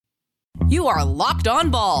You are Locked On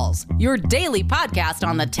Vols, your daily podcast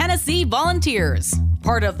on the Tennessee Volunteers.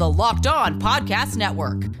 Part of the Locked On Podcast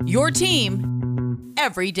Network, your team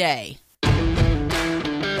every day.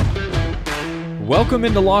 Welcome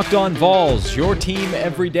into Locked On Vols, your team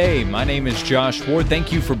every day. My name is Josh Ward.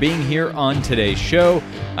 Thank you for being here on today's show.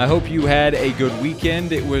 I hope you had a good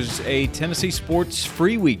weekend. It was a Tennessee sports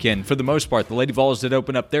free weekend for the most part. The Lady Vols did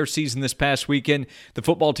open up their season this past weekend. The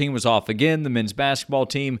football team was off again. The men's basketball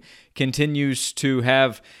team continues to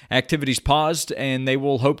have activities paused, and they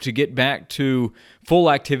will hope to get back to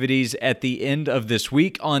full activities at the end of this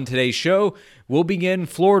week. On today's show, we'll begin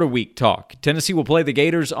Florida Week talk. Tennessee will play the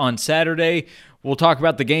Gators on Saturday. We'll talk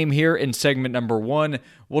about the game here in segment number 1.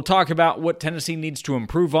 We'll talk about what Tennessee needs to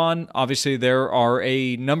improve on. Obviously, there are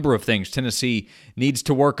a number of things Tennessee needs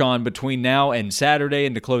to work on between now and Saturday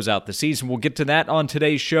and to close out the season. We'll get to that on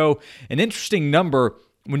today's show. An interesting number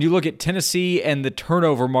when you look at Tennessee and the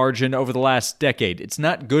turnover margin over the last decade. It's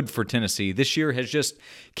not good for Tennessee. This year has just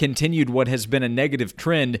continued what has been a negative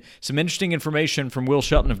trend. Some interesting information from Will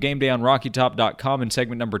Shelton of Game Day on RockyTop.com in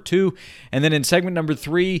segment number 2. And then in segment number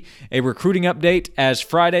 3, a recruiting update. As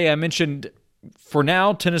Friday I mentioned, for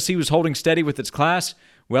now, Tennessee was holding steady with its class.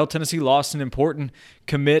 Well, Tennessee lost an important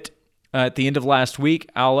commit at the end of last week.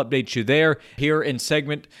 I'll update you there. Here in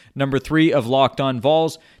segment number 3 of Locked On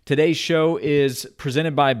Vols. Today's show is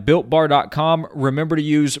presented by BuiltBar.com. Remember to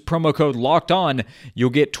use promo code LOCKEDON. You'll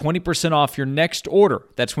get 20% off your next order.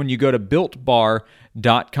 That's when you go to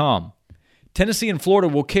BuiltBar.com. Tennessee and Florida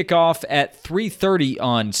will kick off at 3:30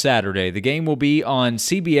 on Saturday. The game will be on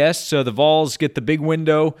CBS, so the Vols get the big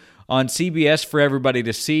window on CBS for everybody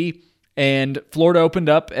to see. And Florida opened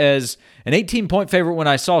up as an 18-point favorite when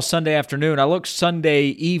I saw Sunday afternoon. I looked Sunday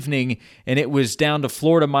evening, and it was down to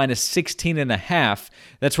Florida minus 16.5.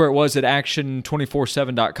 That's where it was at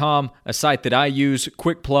Action247.com, a site that I use.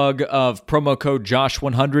 Quick plug of promo code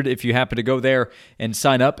JOSH100 if you happen to go there and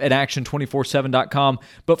sign up at Action247.com.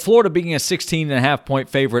 But Florida being a 16.5-point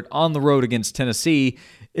favorite on the road against Tennessee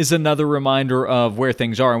is another reminder of where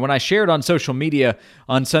things are. And when I shared on social media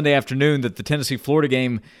on Sunday afternoon that the Tennessee-Florida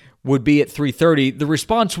game would be at 3:30, the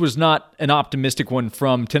response was not an optimistic one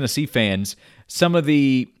from Tennessee fans. Some of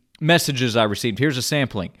the messages I received, here's a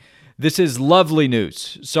sampling. This is lovely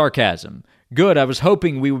news. Sarcasm. Good, I was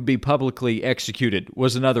hoping we would be publicly executed,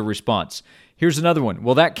 was another response. Here's another one.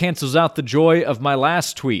 Well, that cancels out the joy of my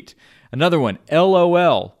last tweet. Another one.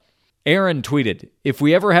 LOL. Aaron tweeted, if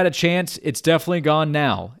we ever had a chance, it's definitely gone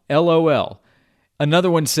now. LOL.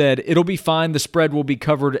 Another one said, it'll be fine. The spread will be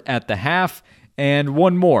covered at the half. And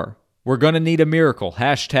one more. We're going to need a miracle.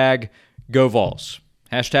 Hashtag Go Vols.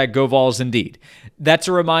 Hashtag Go Vols indeed. That's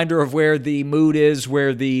a reminder of where the mood is,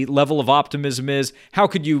 where the level of optimism is. How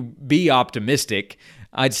could you be optimistic,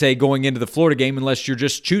 I'd say, going into the Florida game unless you're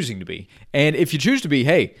just choosing to be? And if you choose to be,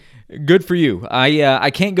 hey, good for you. I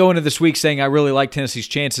can't go into this week saying I really like Tennessee's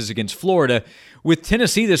chances against Florida. With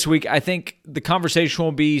Tennessee this week, I think the conversation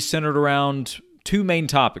will be centered around two main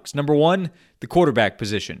topics. Number one, the quarterback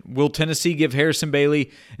position. Will Tennessee give Harrison Bailey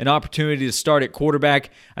an opportunity to start at quarterback?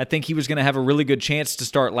 I think he was going to have a really good chance to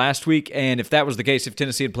start last week, and if that was the case, if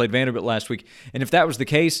Tennessee had played Vanderbilt last week, and if that was the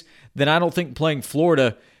case, then I don't think playing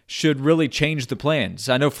Florida should really change the plans.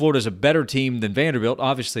 I know Florida's a better team than Vanderbilt.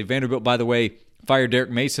 Obviously, Vanderbilt, by the way, fired Derek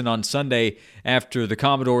Mason on Sunday after the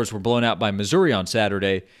Commodores were blown out by Missouri on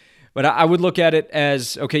Saturday. But I would look at it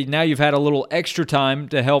as, okay, now you've had a little extra time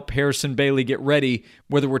to help Harrison Bailey get ready,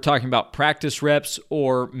 whether we're talking about practice reps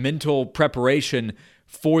or mental preparation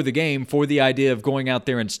for the game, for the idea of going out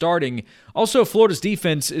there and starting. Also, Florida's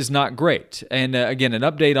defense is not great. And again, an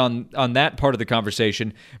update on that part of the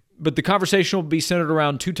conversation. But the conversation will be centered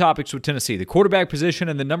around two topics with Tennessee. The quarterback position,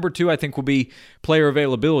 and the number two, I think, will be player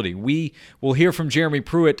availability. We will hear from Jeremy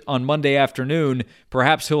Pruitt on Monday afternoon.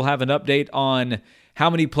 Perhaps he'll have an update on how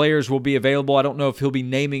many players will be available. I don't know if he'll be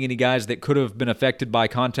naming any guys that could have been affected by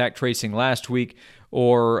contact tracing last week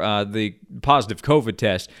or the positive COVID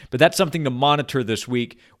test. But that's something to monitor this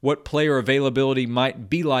week, what player availability might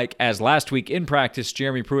be like, as last week in practice,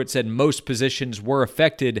 Jeremy Pruitt said most positions were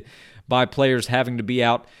affected by players having to be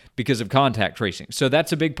out because of contact tracing. So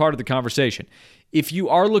that's a big part of the conversation. If you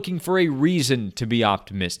are looking for a reason to be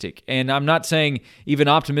optimistic, and I'm not saying even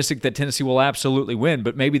optimistic that Tennessee will absolutely win,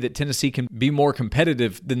 but maybe that Tennessee can be more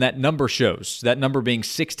competitive than that number shows, that number being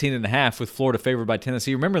 16.5 with Florida favored by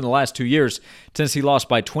Tennessee. Remember, in the last 2 years, Tennessee lost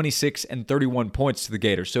by 26 and 31 points to the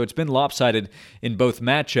Gators, so it's been lopsided in both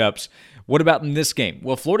matchups. What about in this game?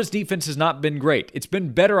 Well, Florida's defense has not been great. It's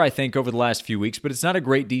been better, I think, over the last few weeks, but it's not a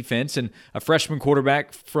great defense. And a freshman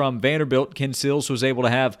quarterback from Vanderbilt, Ken Sills, was able to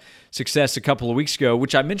have success a couple of weeks ago,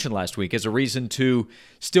 which I mentioned last week as a reason to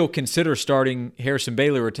still consider starting Harrison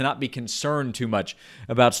Bailey or to not be concerned too much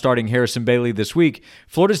about starting Harrison Bailey this week.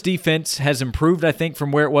 Florida's defense has improved, I think,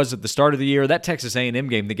 from where it was at the start of the year. That Texas A&M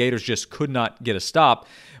game, the Gators just could not get a stop.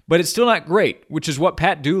 But it's still not great, which is what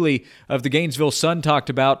Pat Dooley of the Gainesville Sun talked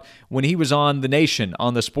about when he was on The Nation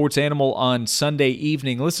on the Sports Animal on Sunday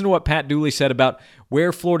evening. Listen to what Pat Dooley said about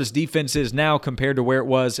where Florida's defense is now compared to where it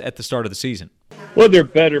was at the start of the season. Well, they're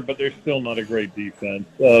better, but they're still not a great defense.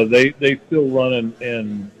 They still run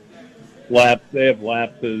in laps. They have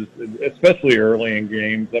lapses, especially early in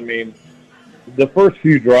games. I mean, the first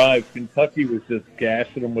few drives, Kentucky was just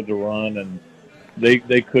gashing them with the run, and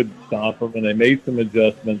they couldn't stop them, and they made some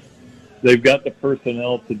adjustments. They've got the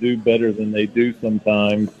personnel to do better than they do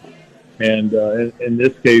sometimes. And in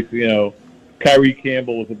this case, Kyrie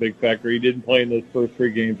Campbell was a big factor. He didn't play in those first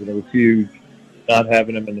 3 games, and it was huge not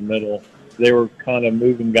having him in the middle. They were kind of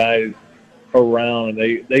moving guys around,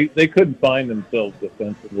 and they couldn't find themselves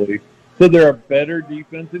defensively. So they're a better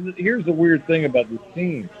defense. And here's the weird thing about this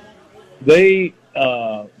team. They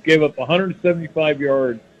gave up 175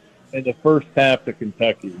 yards in the first half to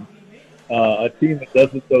Kentucky, a team that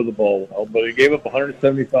doesn't throw the ball well, but it gave up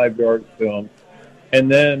 175 yards to them. And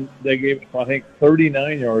then they gave up, I think,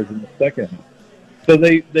 39 yards in the second half. So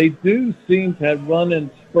they do seem to have run in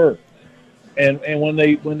spurts. And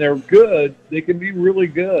when they're good, they can be really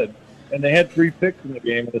good. And they had 3 picks in the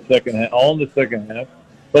game in the second half, all in the second half.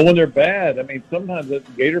 But when they're bad, I mean, sometimes the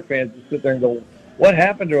Gator fans just sit there and go, what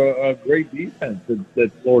happened to a great defense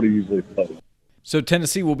that Florida usually plays? So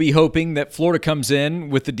Tennessee will be hoping that Florida comes in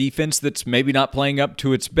with the defense that's maybe not playing up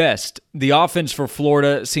to its best. The offense for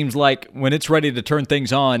Florida seems like when it's ready to turn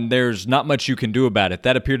things on, there's not much you can do about it.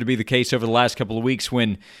 That appeared to be the case over the last couple of weeks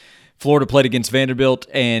when Florida played against Vanderbilt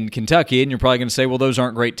and Kentucky, and you're probably going to say, well, those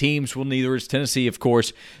aren't great teams. Well, neither is Tennessee, of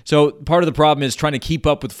course. So part of the problem is trying to keep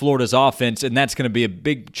up with Florida's offense, and that's going to be a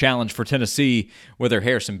big challenge for Tennessee, whether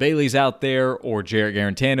Harrison Bailey's out there or Jarrett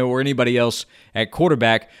Garantano or anybody else at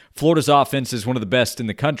quarterback. Florida's offense is one of the best in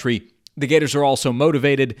the country. The Gators are also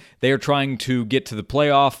motivated. They are trying to get to the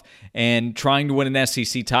playoff and trying to win an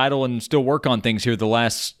SEC title and still work on things here the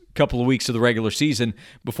last couple of weeks of the regular season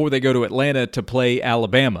before they go to Atlanta to play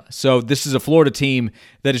Alabama. So this is a Florida team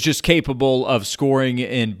that is just capable of scoring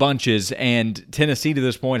in bunches, and Tennessee to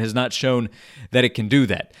this point has not shown that it can do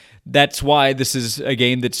that. That's why this is a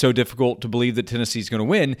game that's so difficult to believe that Tennessee's going to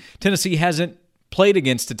win. Tennessee hasn't played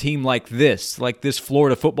against a team like this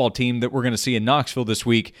Florida football team that we're going to see in Knoxville this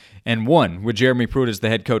week, and won with Jeremy Pruitt as the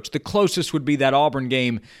head coach. The closest would be that Auburn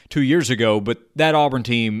game 2 years ago, but that Auburn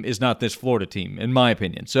team is not this Florida team, in my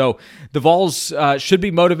opinion. So the Vols should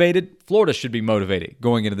be motivated. Florida should be motivated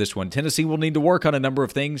going into this one. Tennessee will need to work on a number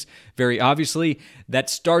of things, very obviously. That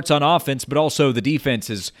starts on offense, but also the defense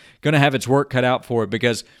is going to have its work cut out for it,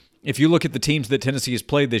 because if you look at the teams that Tennessee has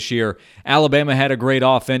played this year, Alabama had a great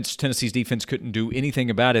offense. Tennessee's defense couldn't do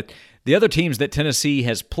anything about it. The other teams that Tennessee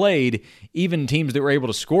has played, even teams that were able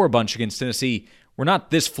to score a bunch against Tennessee, were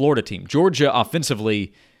not this Florida team. Georgia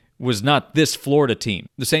offensively was not this Florida team.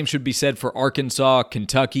 The same should be said for Arkansas,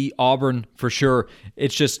 Kentucky, Auburn, for sure.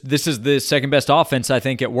 It's just this is the second best offense, I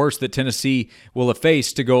think, at worst, that Tennessee will have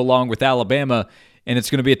faced to go along with Alabama, and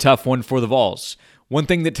it's going to be a tough one for the Vols. One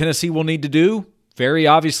thing that Tennessee will need to do, very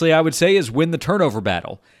obviously, I would say, is win the turnover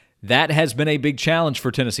battle. That has been a big challenge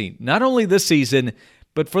for Tennessee, not only this season,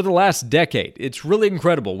 but for the last decade. It's really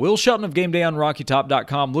incredible. Will Shelton of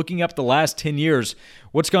GameDayOnRockyTop.com looking up the last 10 years,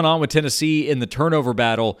 what's gone on with Tennessee in the turnover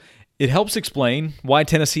battle. It helps explain why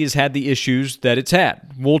Tennessee has had the issues that it's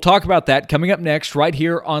had. We'll talk about that coming up next right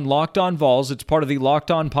here on Locked On Vols. It's part of the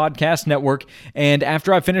Locked On Podcast Network. And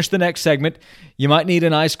after I finish the next segment, you might need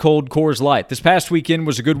an ice-cold Coors Light. This past weekend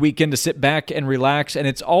was a good weekend to sit back and relax, and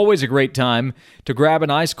it's always a great time to grab an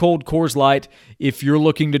ice-cold Coors Light if you're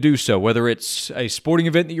looking to do so, whether it's a sporting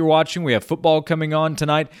event that you're watching. We have football coming on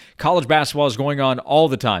tonight. College basketball is going on all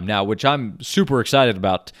the time now, which I'm super excited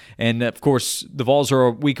about. And, of course, the Vols are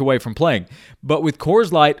a week away from playing. But with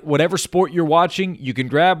Coors Light, whatever sport you're watching, you can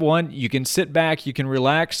grab one, you can sit back, you can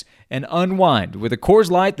relax and unwind. With a Coors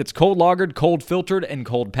Light that's cold lagered, cold filtered, and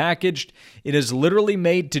cold packaged, it is literally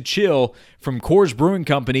made to chill from Coors Brewing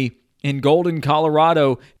Company in Golden,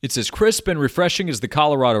 Colorado. It's as crisp and refreshing as the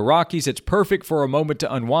Colorado Rockies. It's perfect for a moment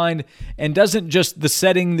to unwind, and doesn't just the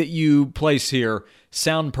setting that you place here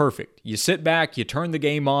sound perfect. You sit back, you turn the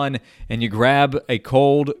game on, and you grab a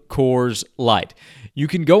cold Coors Light. You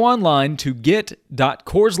can go online to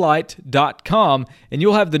get.CoorsLight.com and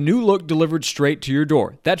you'll have the new look delivered straight to your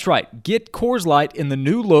door. That's right. Get Coors Light in the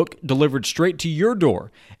new look delivered straight to your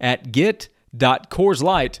door at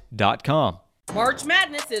get.CoorsLight.com. March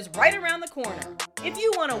Madness is right around the corner. If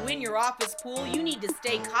you want to win your office pool, you need to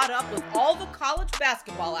stay caught up with all the college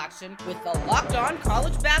basketball action with the Locked On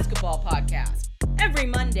College Basketball Podcast. Every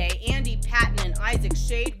Monday, Andy Patton and Isaac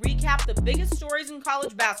Shade recap the biggest stories in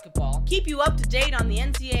college basketball, keep you up to date on the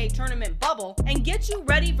NCAA tournament bubble, and get you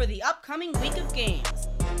ready for the upcoming week of games.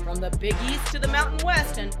 From the Big East to the Mountain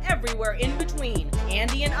West and everywhere in between,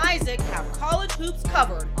 Andy and Isaac have college hoops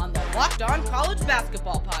covered on the Locked On College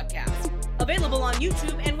Basketball Podcast. Available on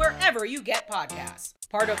YouTube and wherever you get podcasts.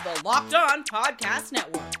 Part of the Locked On Podcast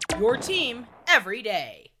Network. Your team every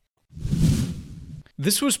day.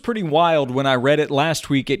 This was pretty wild when I read it last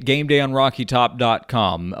week at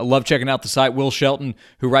GameDayOnRockyTop.com. I love checking out the site. Will Shelton,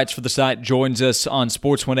 who writes for the site, joins us on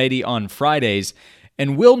Sports 180 on Fridays.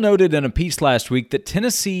 And Will noted in a piece last week that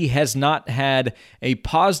Tennessee has not had a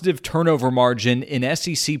positive turnover margin in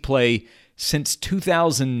SEC play since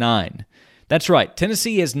 2009. That's right.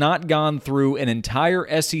 Tennessee has not gone through an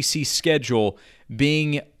entire SEC schedule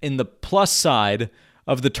being in the plus side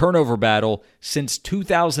of the turnover battle since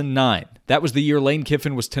 2009. That was the year Lane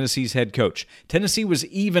Kiffin was Tennessee's head coach. Tennessee was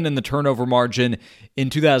even in the turnover margin in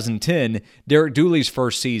 2010, Derek Dooley's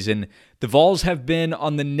first season. The Vols have been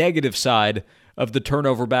on the negative side of the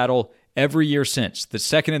turnover battle every year since. The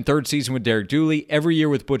second and third season with Derek Dooley, every year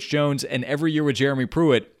with Butch Jones, and every year with Jeremy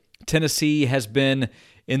Pruitt, Tennessee has been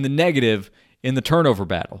in the negative in the turnover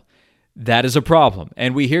battle. That is a problem.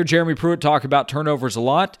 And we hear Jeremy Pruitt talk about turnovers a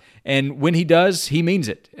lot, and when he does, he means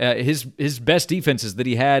it. His best defenses that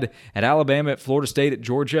he had at Alabama, at Florida State, at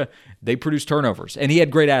Georgia, they produced turnovers. And he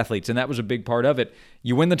had great athletes, and that was a big part of it.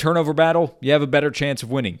 You win the turnover battle, you have a better chance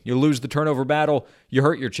of winning. You lose the turnover battle, you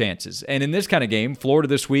hurt your chances. And in this kind of game, Florida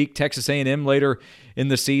this week, Texas A&M later in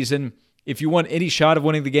the season, if you want any shot of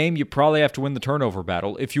winning the game, you probably have to win the turnover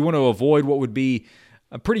battle. If you want to avoid what would be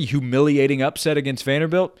a pretty humiliating upset against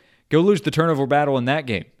Vanderbilt, go lose the turnover battle in that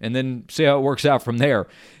game and then see how it works out from there.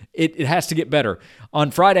 It has to get better.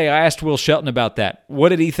 On Friday, I asked Will Shelton about that. What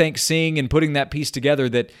did he think seeing and putting that piece together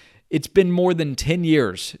that it's been more than 10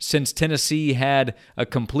 years since Tennessee had a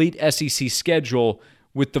complete SEC schedule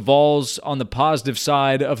with the Vols on the positive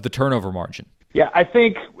side of the turnover margin? Yeah, I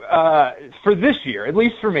think for this year, at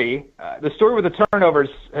least for me, the story with the turnovers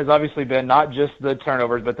has obviously been not just the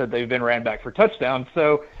turnovers, but that they've been ran back for touchdowns.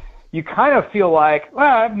 So you kind of feel like,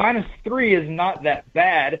 well, -3 is not that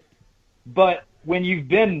bad. But when you've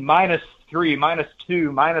been -3,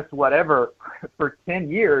 -2, minus whatever for 10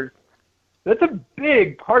 years, that's a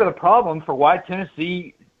big part of the problem for why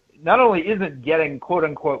Tennessee not only isn't getting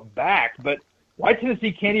quote-unquote back, but why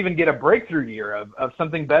Tennessee can't even get a breakthrough year of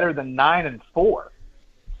something better than 9-4.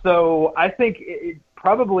 So I think it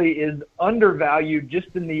probably is undervalued just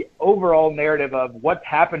in the overall narrative of what's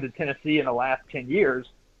happened to Tennessee in the last 10 years.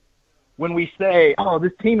 When we say, oh,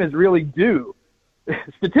 this team is really due,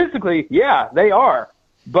 statistically, yeah, they are,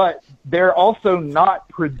 but they're also not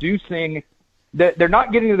producing. They're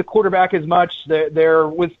not getting to the quarterback as much. They're,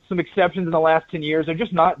 with some exceptions in the last 10 years, they're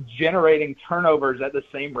just not generating turnovers at the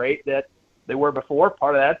same rate that they were before.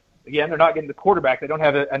 Part of that, again, they're not getting the quarterback. They don't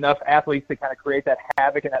have enough athletes to kind of create that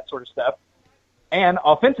havoc and that sort of stuff. And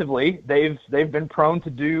offensively, they've been prone to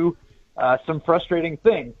do some frustrating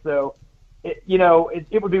things. So,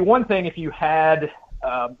 it would be one thing if you had,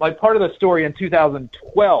 like part of the story in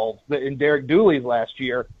 2012 in Derek Dooley's last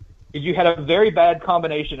year, is you had a very bad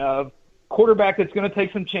combination of quarterback that's going to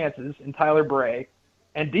take some chances in Tyler Bray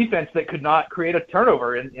and defense that could not create a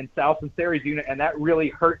turnover in South and Sari's unit, and that really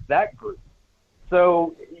hurt that group.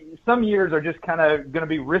 So some years are just kind of going to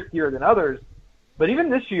be riskier than others. But even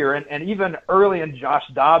this year, and even early in Josh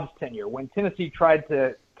Dobbs' tenure, when Tennessee tried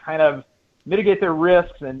to kind of mitigate their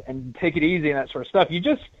risks and take it easy and that sort of stuff,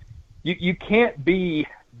 you can't be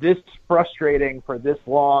this frustrating for this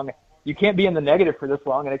long. You can't be in the negative for this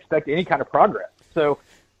long and expect any kind of progress. So,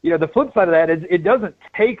 the flip side of that is it doesn't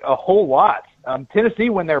take a whole lot. Tennessee,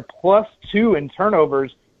 when they're +2 in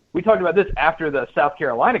turnovers, we talked about this after the South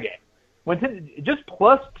Carolina game. Just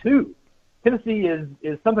 +2, Tennessee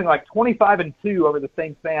is something like 25-2 over the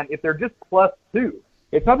same span if they're just +2.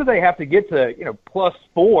 It's not that they have to get to +4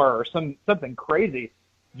 or something crazy.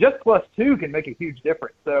 Just +2 can make a huge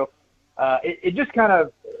difference. So it just kind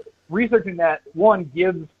of researching that one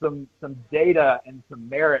gives some data and some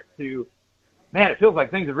merit to. Man, it feels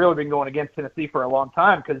like things have really been going against Tennessee for a long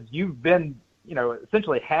time because you've been,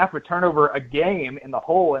 essentially half a turnover a game in the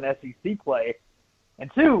hole in SEC play. And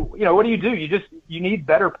two, what do? You need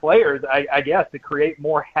better players, I guess, to create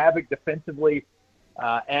more havoc defensively.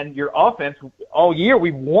 And your offense, all year,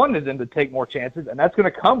 we've wanted them to take more chances, and that's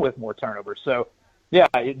going to come with more turnovers. So, yeah,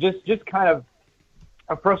 it just kind of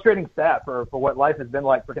a frustrating stat for what life has been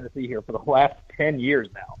like for Tennessee here for the last 10 years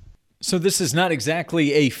now. So this is not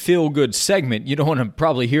exactly a feel-good segment. You don't want to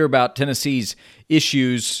probably hear about Tennessee's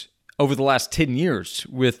issues over the last 10 years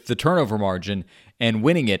with the turnover margin and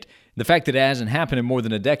winning it. The fact that it hasn't happened in more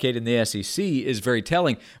than a decade in the SEC is very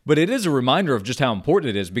telling, but it is a reminder of just how important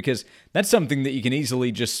it is, because that's something that you can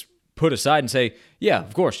easily just put aside and say, yeah,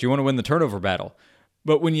 of course, you want to win the turnover battle.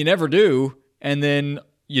 But when you never do, and then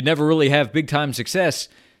you never really have big-time success,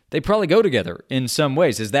 they probably go together in some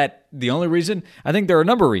ways. Is that the only reason? I think there are a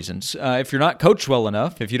number of reasons. If you're not coached well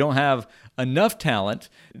enough, if you don't have enough talent,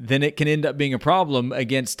 then it can end up being a problem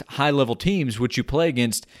against high-level teams, which you play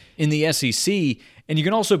against in the SEC. And you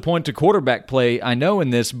can also point to quarterback play, I know, in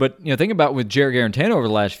this, but think about with Jarrett Guarantano over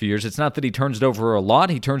the last few years. It's not that he turns it over a lot.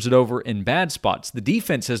 He turns it over in bad spots. The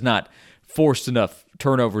defense has not forced enough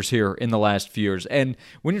turnovers here in the last few years. And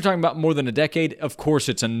when you're talking about more than a decade, of course,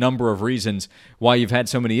 it's a number of reasons why you've had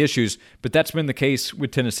so many issues, but that's been the case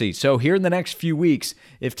with Tennessee. So here in the next few weeks,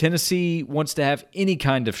 if Tennessee wants to have any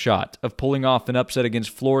kind of shot of pulling off an upset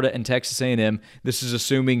against Florida and Texas A&M, this is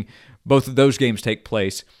assuming both of those games take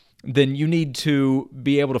place, then you need to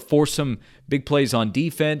be able to force some big plays on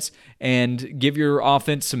defense and give your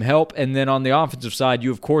offense some help. And then on the offensive side,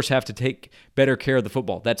 you, of course, have to take better care of the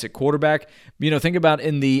football. That's at quarterback. Think about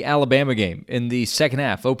in the Alabama game, in the second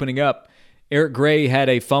half, opening up, Eric Gray had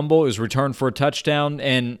a fumble, it was returned for a touchdown,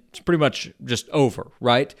 and it's pretty much just over,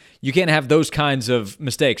 right? You can't have those kinds of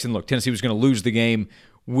mistakes. And look, Tennessee was going to lose the game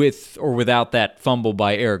with or without that fumble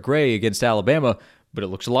by Eric Gray against Alabama, but it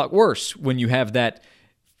looks a lot worse when you have that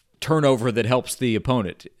turnover that helps the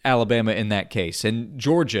opponent, Alabama in that case. And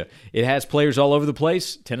Georgia, it has players all over the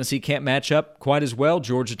place. Tennessee can't match up quite as well.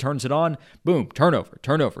 Georgia turns it on. Boom,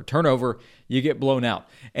 turnover. You get blown out.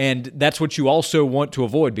 And that's what you also want to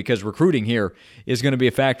avoid, because recruiting here is going to be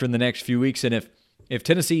a factor in the next few weeks. And if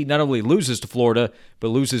Tennessee not only loses to Florida, but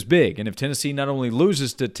loses big, and if Tennessee not only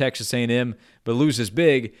loses to Texas A&M, but loses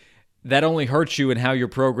big, that only hurts you in how your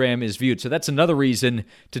program is viewed. So that's another reason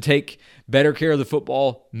to take better care of the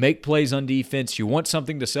football, make plays on defense. You want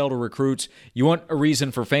something to sell to recruits. You want a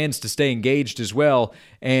reason for fans to stay engaged as well.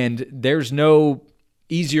 And there's no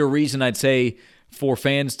easier reason, I'd say, for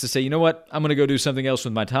fans to say, you know what, I'm going to go do something else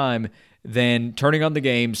with my time, than turning on the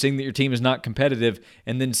game, seeing that your team is not competitive,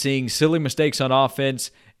 and then seeing silly mistakes on offense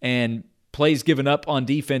and plays given up on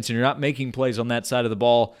defense, and you're not making plays on that side of the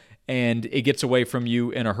ball, and it gets away from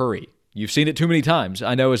you in a hurry. You've seen it too many times,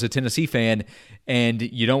 I know, as a Tennessee fan, and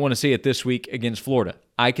you don't want to see it this week against Florida.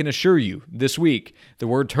 I can assure you, this week, the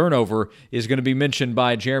word turnover is going to be mentioned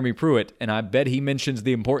by Jeremy Pruitt, and I bet he mentions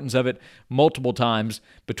the importance of it multiple times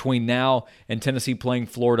between now and Tennessee playing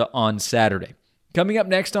Florida on Saturday. Coming up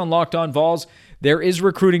next on Locked On Vols, there is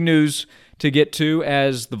recruiting news to get to,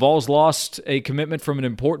 as the Vols lost a commitment from an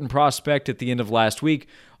important prospect at the end of last week.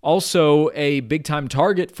 Also, a big-time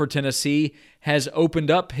target for Tennessee has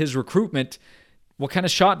opened up his recruitment. What kind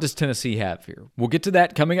of shot does Tennessee have here? We'll get to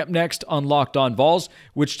that coming up next on Locked On Vols,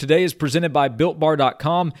 which today is presented by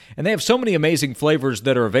BuiltBar.com, and they have so many amazing flavors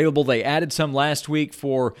that are available. They added some last week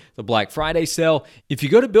for the Black Friday sale. If you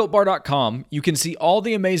go to BuiltBar.com, you can see all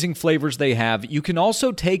the amazing flavors they have. You can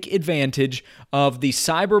also take advantage of the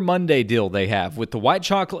Cyber Monday deal they have with the white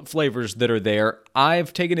chocolate flavors that are there.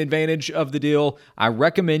 I've taken advantage of the deal. I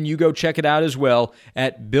recommend you go check it out as well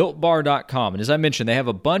at BuiltBar.com. And as I mentioned, they have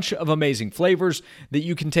a bunch of amazing flavors that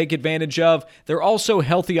you can take advantage of. They're also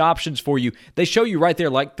healthy options for you. They show you right there,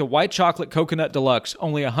 like the white chocolate coconut deluxe,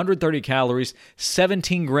 only 130 calories,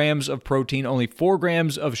 17 grams of protein, only 4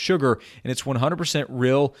 grams of sugar, and it's 100%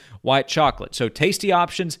 real white chocolate. So tasty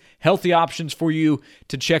options, healthy options for you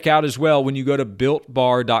to check out as well when you go to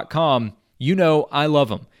BuiltBar.com. You know I love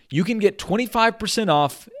them. You can get 25%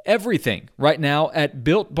 off everything right now at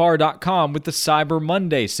BuiltBar.com with the Cyber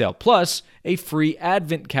Monday sale, plus a free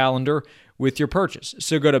advent calendar with your purchase.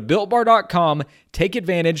 So go to BuiltBar.com, take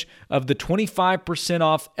advantage of the 25%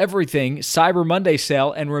 off everything Cyber Monday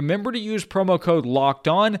sale, and remember to use promo code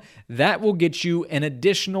LOCKEDON. That will get you an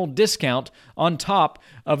additional discount on top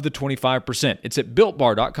of the 25%. It's at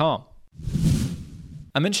BuiltBar.com.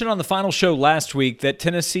 I mentioned on the final show last week that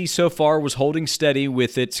Tennessee so far was holding steady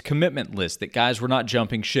with its commitment list, that guys were not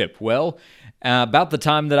jumping ship. Well, about the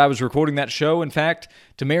time that I was recording that show, in fact,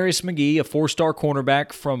 Demarius McGee, a 4-star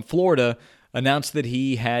cornerback from Florida, announced that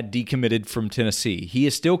he had decommitted from Tennessee. He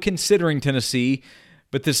is still considering Tennessee,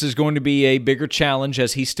 but this is going to be a bigger challenge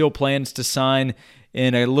as he still plans to sign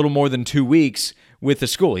in a little more than 2 weeks with the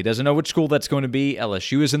school. He doesn't know which school that's going to be.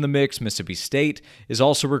 LSU is in the mix. Mississippi State is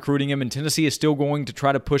also recruiting him, and Tennessee is still going to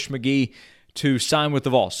try to push McGee to sign with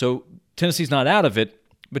the Vols. So Tennessee's not out of it,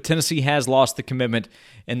 but Tennessee has lost the commitment,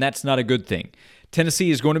 and that's not a good thing.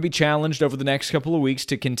 Tennessee is going to be challenged over the next couple of weeks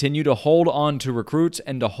to continue to hold on to recruits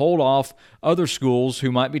and to hold off other schools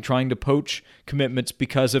who might be trying to poach commitments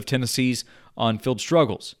because of Tennessee's on-field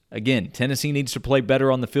struggles. Again, Tennessee needs to play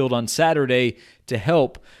better on the field on Saturday to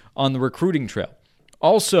help on the recruiting trail.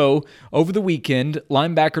 Also, over the weekend,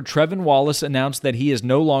 linebacker Trevin Wallace announced that he is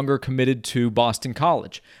no longer committed to Boston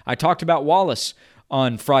College. I talked about Wallace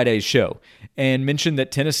on Friday's show and mentioned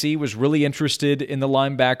that Tennessee was really interested in the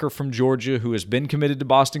linebacker from Georgia who has been committed to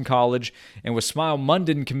Boston College, and with Smile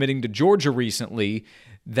Munden committing to Georgia recently,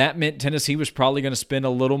 that meant Tennessee was probably going to spend a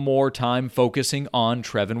little more time focusing on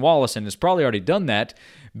Trevin Wallace, and has probably already done that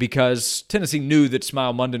because Tennessee knew that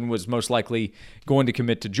Smile Munden was most likely going to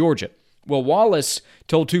commit to Georgia. Well, Wallace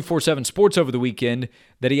told 247 Sports over the weekend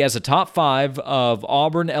that he has a top 5 of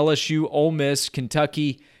Auburn, LSU, Ole Miss,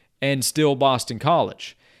 Kentucky, and still Boston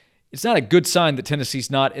College. It's not a good sign that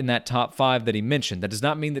Tennessee's not in that top 5 that he mentioned. That does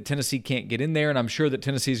not mean that Tennessee can't get in there, and I'm sure that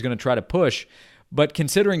Tennessee is going to try to push. But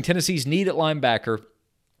considering Tennessee's need at linebacker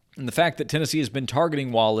and the fact that Tennessee has been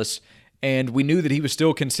targeting Wallace, and we knew that he was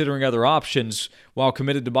still considering other options while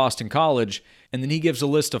committed to Boston College, and then he gives a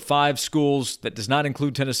list of 5 schools that does not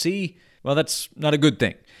include Tennessee, well, that's not a good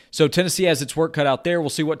thing. So Tennessee has its work cut out there.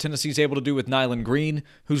 We'll see what Tennessee's able to do with Nyland Green,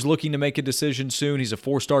 who's looking to make a decision soon. He's a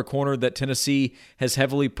 4-star corner that Tennessee has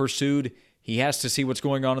heavily pursued. He has to see what's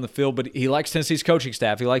going on in the field, but he likes Tennessee's coaching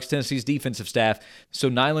staff. He likes Tennessee's defensive staff. So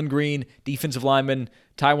Nyland Green, defensive lineman,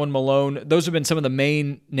 Tywone Malone, those have been some of the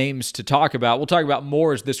main names to talk about. We'll talk about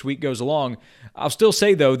more as this week goes along. I'll still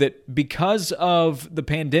say, though, that because of the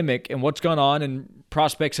pandemic and what's gone on and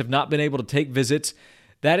prospects have not been able to take visits,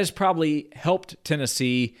 that has probably helped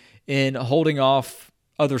Tennessee in holding off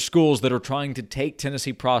other schools that are trying to take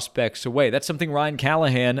Tennessee prospects away. That's something Ryan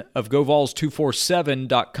Callahan of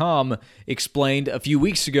GoVols247.com explained a few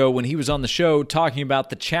weeks ago when he was on the show talking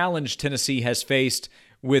about the challenge Tennessee has faced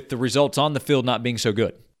with the results on the field not being so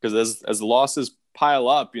good. Because as the losses pile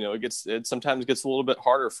up, it sometimes gets a little bit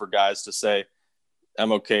harder for guys to say,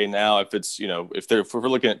 I'm okay now. If it's, if we're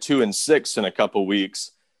looking at 2-6 in a couple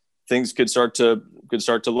weeks, things could start to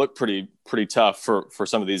look pretty tough for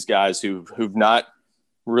some of these guys who've not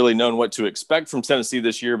really known what to expect from Tennessee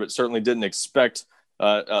this year, but certainly didn't expect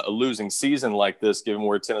a losing season like this, given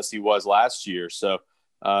where Tennessee was last year. So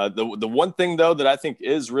the one thing, though, that I think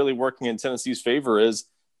is really working in Tennessee's favor is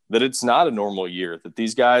that it's not a normal year, that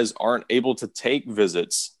these guys aren't able to take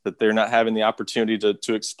visits, that they're not having the opportunity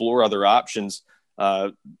to explore other options.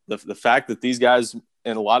 The fact that these guys,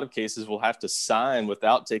 in a lot of cases, will have to sign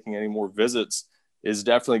without taking any more visits is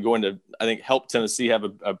definitely going to, I think, help Tennessee have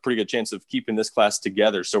a pretty good chance of keeping this class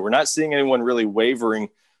together. So we're not seeing anyone really wavering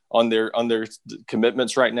on their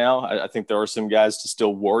commitments right now. I think there are some guys to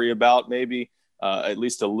still worry about, maybe at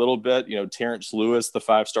least a little bit. Terrence Lewis, the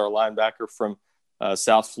 5-star linebacker from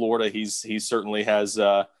South Florida, he certainly has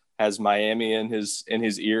Miami in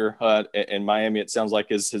his ear, and Miami, it sounds like,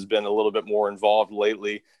 has been a little bit more involved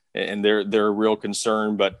lately, and they're a real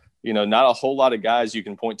concern. But not a whole lot of guys you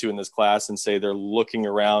can point to in this class and say they're looking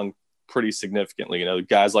around pretty significantly.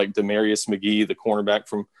 Guys like Demarius McGee, the cornerback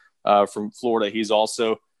from Florida, he's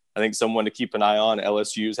also, I think, someone to keep an eye on.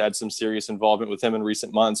 LSU's had some serious involvement with him in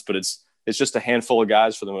recent months, but it's just a handful of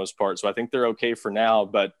guys for the most part. So I think they're okay for now,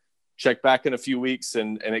 but check back in a few weeks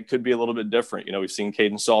and it could be a little bit different. We've seen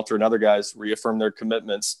Caden Salter and other guys reaffirm their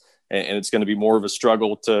commitments, and it's going to be more of a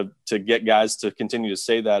struggle to get guys to continue to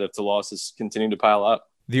say that if the losses continue to pile up.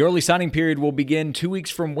 The early signing period will begin 2 weeks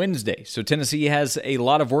from Wednesday, so Tennessee has a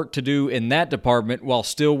lot of work to do in that department while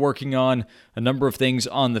still working on a number of things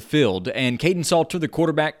on the field. And Caden Salter, the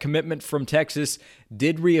quarterback commitment from Texas,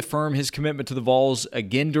 did reaffirm his commitment to the Vols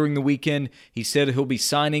again during the weekend. He said he'll be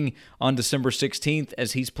signing on December 16th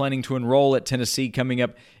as he's planning to enroll at Tennessee coming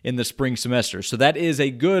up in the spring semester. So that is a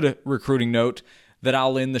good recruiting note that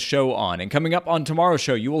I'll end the show on. And coming up on tomorrow's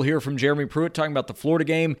show, you will hear from Jeremy Pruitt talking about the Florida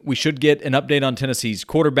game. We should get an update on Tennessee's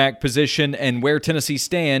quarterback position and where Tennessee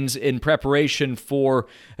stands in preparation for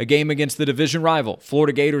a game against the division rival,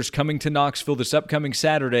 Florida Gators, coming to Knoxville this upcoming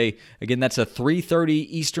Saturday. Again, that's a 3:30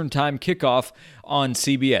 Eastern Time kickoff on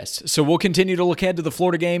CBS. So we'll continue to look ahead to the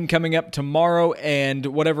Florida game coming up tomorrow, and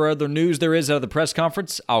whatever other news there is out of the press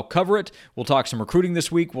conference, I'll cover it. We'll talk some recruiting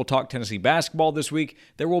this week. We'll talk Tennessee basketball this week.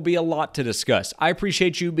 There will be a lot to discuss. I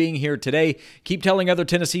appreciate you being here today. Keep telling other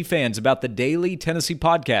Tennessee fans about the daily Tennessee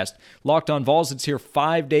podcast, Locked On Vols. It's here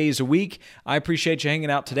 5 days a week. I appreciate you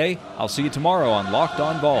hanging out today. I'll see you tomorrow on Locked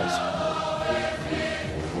On Vols.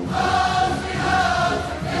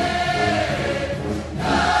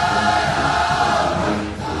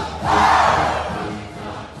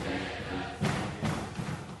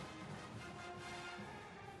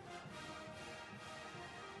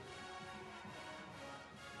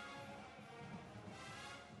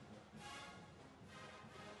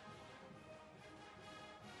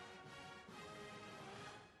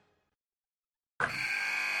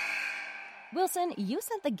 Wilson, you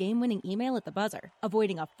sent the game-winning email at the buzzer,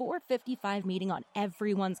 avoiding a 4:55 meeting on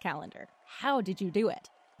everyone's calendar. How did you do it?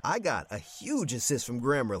 I got a huge assist from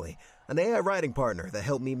Grammarly, an AI writing partner that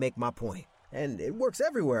helped me make my point. And it works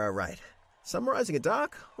everywhere I write. Summarizing a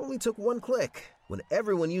doc only took one click. When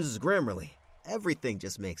everyone uses Grammarly, everything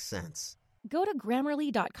just makes sense. Go to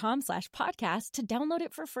Grammarly.com/podcast to download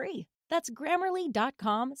it for free. That's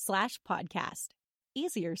Grammarly.com/podcast.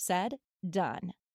 Easier said, done.